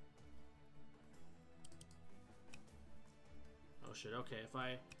 Oh shit, okay, if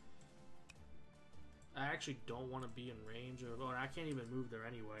I actually don't want to be in range of, or I can't even move there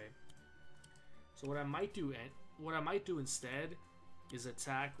anyway. So what I might do instead is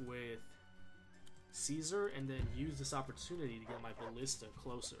attack with Caesar and then use this opportunity to get my ballista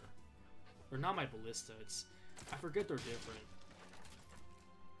closer. Or not my ballista, I forget they're different.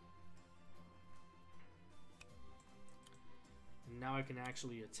 And now I can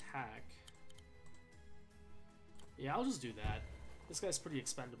actually attack. Yeah, I'll just do that. This guy's pretty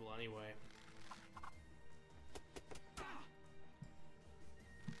expendable anyway.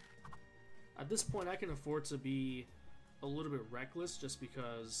 At this point, I can afford to be a little bit reckless just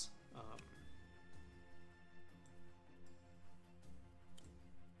because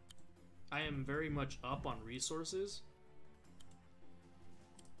I am very much up on resources.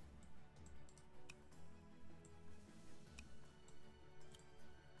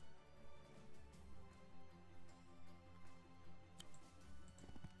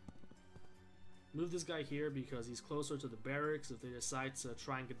 Move this guy here because he's closer to the barracks. If they decide to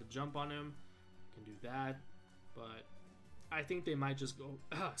try and get the jump on him, can do that. But I think they might just go,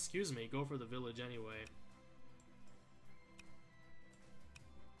 excuse me, go for the village anyway.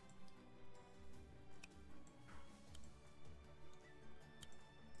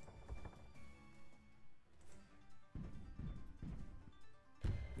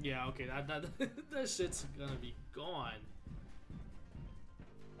 Yeah, okay, that shit's gonna be gone.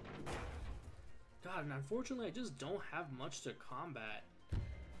 God, and unfortunately, I just don't have much to combat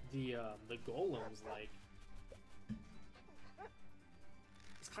the golems. Like,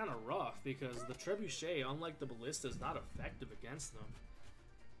 it's kind of rough because the trebuchet, unlike the ballista, is not effective against them.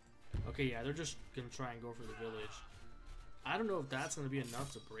 Okay, yeah, they're just gonna try and go for the village. I don't know if that's gonna be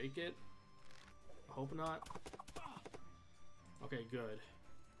enough to break it. I hope not. Okay, good.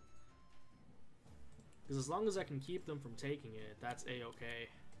 Because as long as I can keep them from taking it, that's a-okay.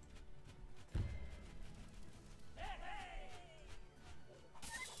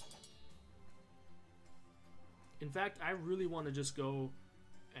 In fact, I really want to just go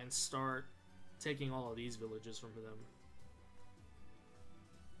and start taking all of these villages from them.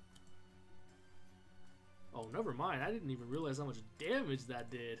 Oh, never mind. I didn't even realize how much damage that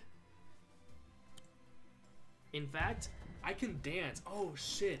did. In fact, I can dance. Oh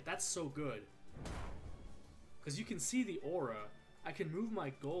shit, that's so good. Because you can see the aura. I can move my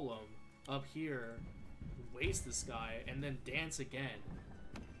golem up here, waste this guy, and then dance again.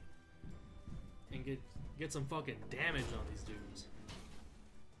 And get some fucking damage on these dudes.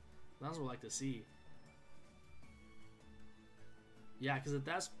 That's what I like to see. Yeah, because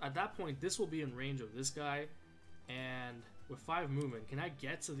at that point, this will be in range of this guy. And with 5 movement, can I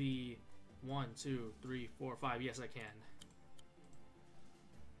get to the 1, 2, 3, 4, 5? Yes, I can.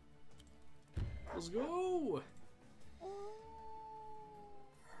 Let's go!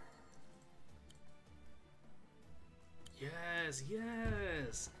 Yes,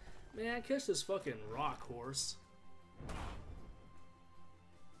 yes! Man, catch this fucking rock horse.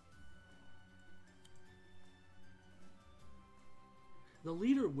 The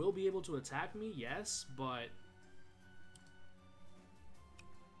leader will be able to attack me, yes, but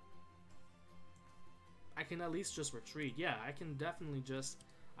I can at least just retreat. Yeah, I can definitely just...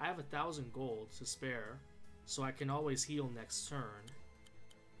 I have 1,000 gold to spare, so I can always heal next turn.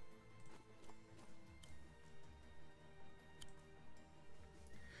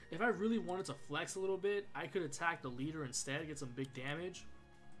 If I really wanted to flex a little bit, I could attack the leader instead, get some big damage.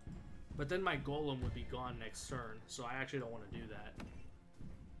 But then my golem would be gone next turn, so I actually don't want to do that.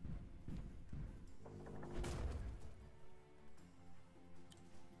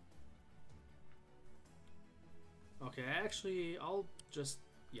 Okay, actually, I'll just...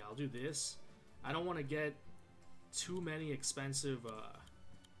 yeah, I'll do this. I don't want to get too many expensive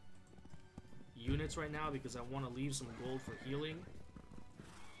units right now because I want to leave some gold for healing.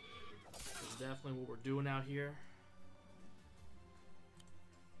 That's definitely what we're doing out here.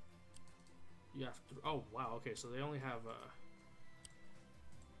 You have to... oh, wow, okay, so they only have...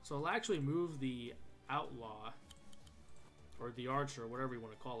 so I'll actually move the outlaw, or the archer, whatever you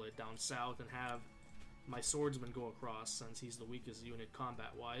want to call it, down south and have my swordsman go across since he's the weakest unit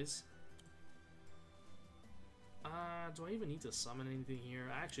combat-wise. Do I even need to summon anything here?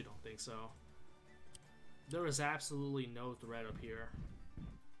 I actually don't think so. There is absolutely no threat up here.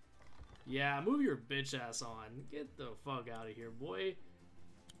 Yeah, move your bitch ass on. Get the fuck out of here, boy.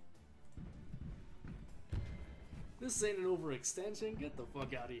 This ain't an overextension. Get the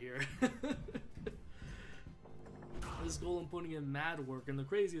fuck out of here. This golem putting in mad work, and the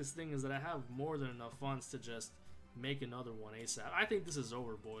craziest thing is that I have more than enough funds to just make another one ASAP. I think this is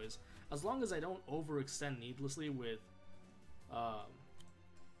over, boys. As long as I don't overextend needlessly with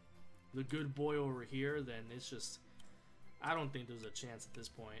the good boy over here, then it's just... I don't think there's a chance at this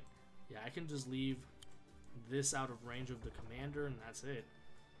point. Yeah, I can just leave this out of range of the commander, and that's it.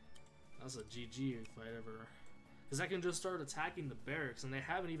 That's a GG if I ever... because I can just start attacking the barracks, and they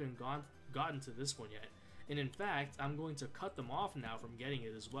haven't even gotten to this one yet. And in fact, I'm going to cut them off now from getting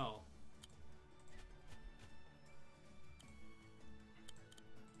it as well.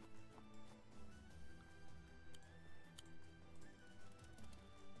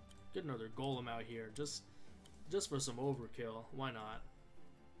 Get another golem out here, just for some overkill. Why not?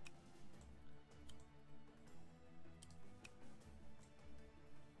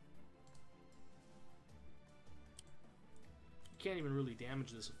 Can't even really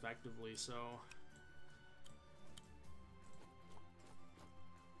damage this effectively, so...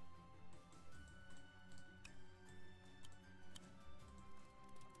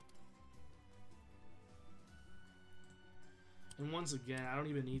 and once again, I don't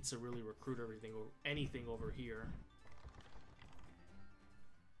even need to really recruit anything over here.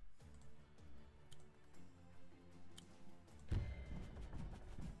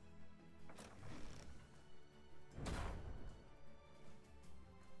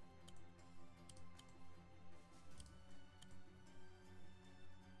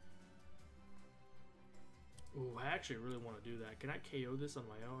 Ooh, I actually really want to do that. Can I KO this on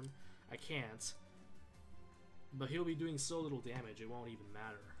my own? I can't. But he'll be doing so little damage, it won't even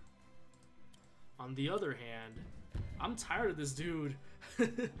matter. On the other hand, I'm tired of this dude.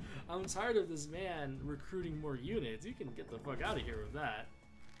 I'm tired of this man recruiting more units. You can get the fuck out of here with that.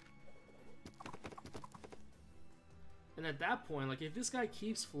 And at that point, like, if this guy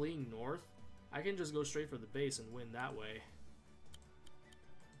keeps fleeing north, I can just go straight for the base and win that way.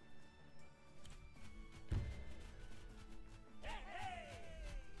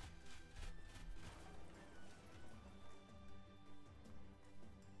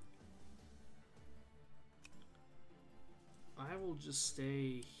 I will just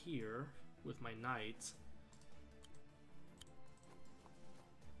stay here with my knight.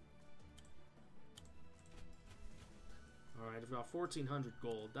 Alright, I've got 1,400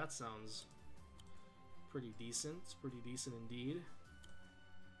 gold. That sounds pretty decent. Pretty decent indeed.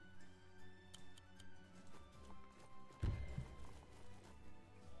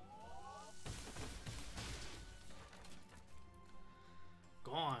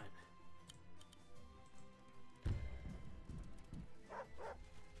 Gone.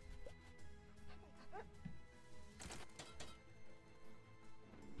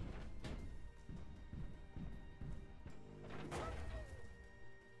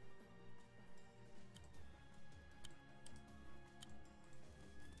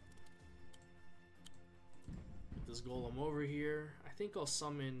 This golem over here. I think I'll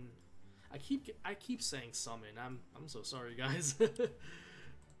summon. I keep saying summon. I'm so sorry, guys.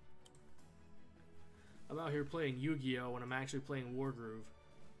 I'm out here playing Yu-Gi-Oh when I'm actually playing Wargroove.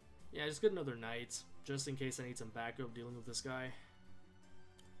 Yeah, just get another knight just in case I need some backup dealing with this guy.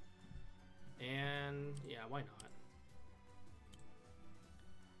 And yeah, why not?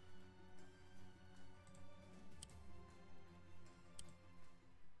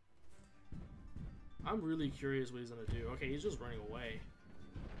 I'm really curious what he's gonna do. Okay, he's just running away.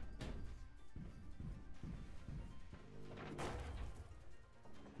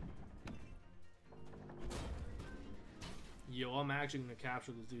 Yo, I'm actually gonna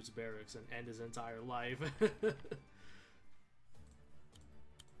capture this dude's barracks and end his entire life.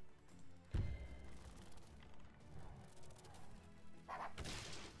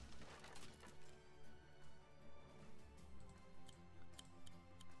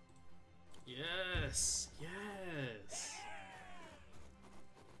 Yes, yes.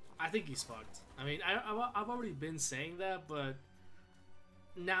 I think he's fucked. I mean, I've already been saying that, but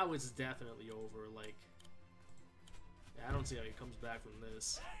now it's definitely over. Like, I don't see how he comes back from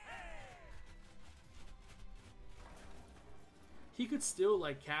this. He could still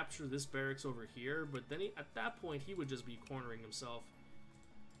like capture this barracks over here, but then at that point he would just be cornering himself.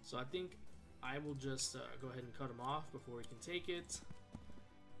 So I think I will just go ahead and cut him off before he can take it,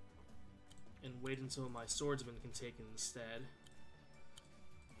 and wait until my swordsman can take it instead.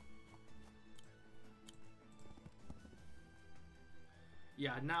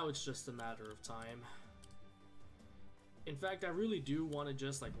 Yeah, now it's just a matter of time. In fact, I really do want to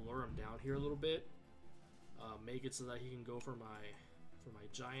just like lure him down here a little bit, make it so that he can go for my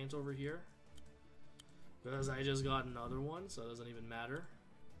giant over here, because I just got another one, so it doesn't even matter.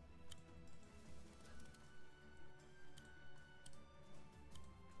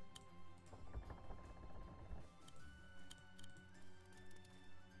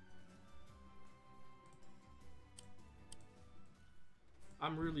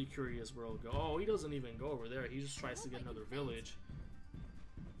 I'm really curious where he'll go. Oh, he doesn't even go over there. He just tries to get another village.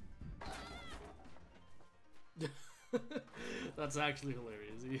 That's actually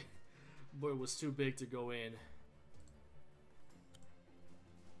hilarious. He, boy, was too big to go in.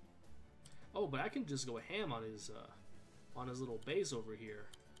 Oh, but I can just go ham on his little base over here.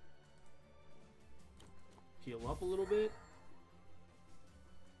 Heal up a little bit.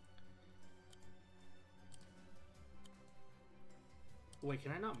 Wait,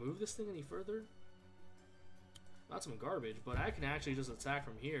 can I not move this thing any further? That's some garbage, but I can actually just attack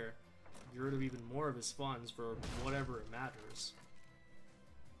from here. Get rid of even more of his funds for whatever it matters.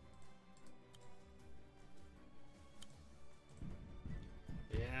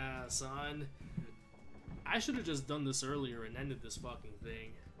 Yeah, son. I should have just done this earlier and ended this fucking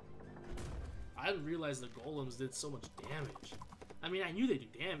thing. I didn't realize the golems did so much damage. I mean, I knew they do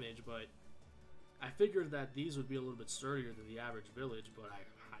damage, but I figured that these would be a little bit sturdier than the average village, but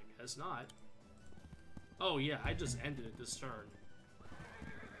I guess not. Oh yeah, I just ended it this turn.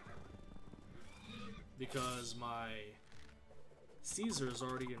 Because my Caesar is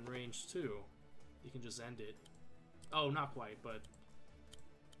already in range too. You can just end it. Oh, not quite, but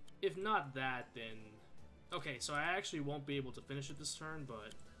if not that, then... Okay, so I actually won't be able to finish it this turn,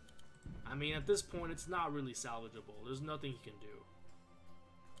 but I mean, at this point, it's not really salvageable. There's nothing he can do.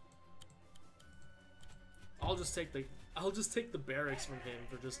 I'll just take the barracks from him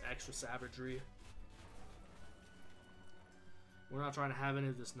for just extra savagery. We're not trying to have any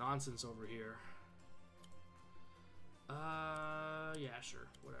of this nonsense over here. Yeah, sure,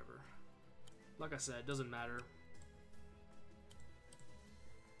 whatever. Like I said, it doesn't matter.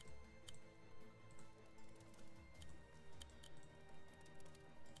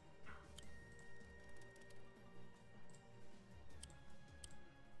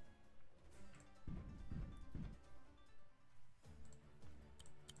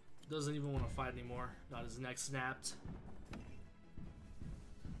 Doesn't even want to fight anymore. Got his neck snapped.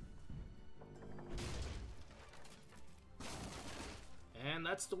 And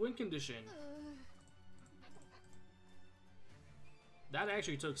that's the win condition. That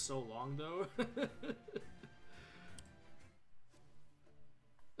actually took so long, though.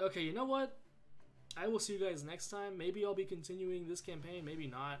 Okay, you know what? I will see you guys next time. Maybe I'll be continuing this campaign, maybe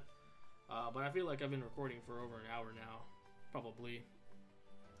not. But I feel like I've been recording for over an hour now. Probably.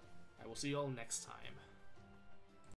 I will see you all next time.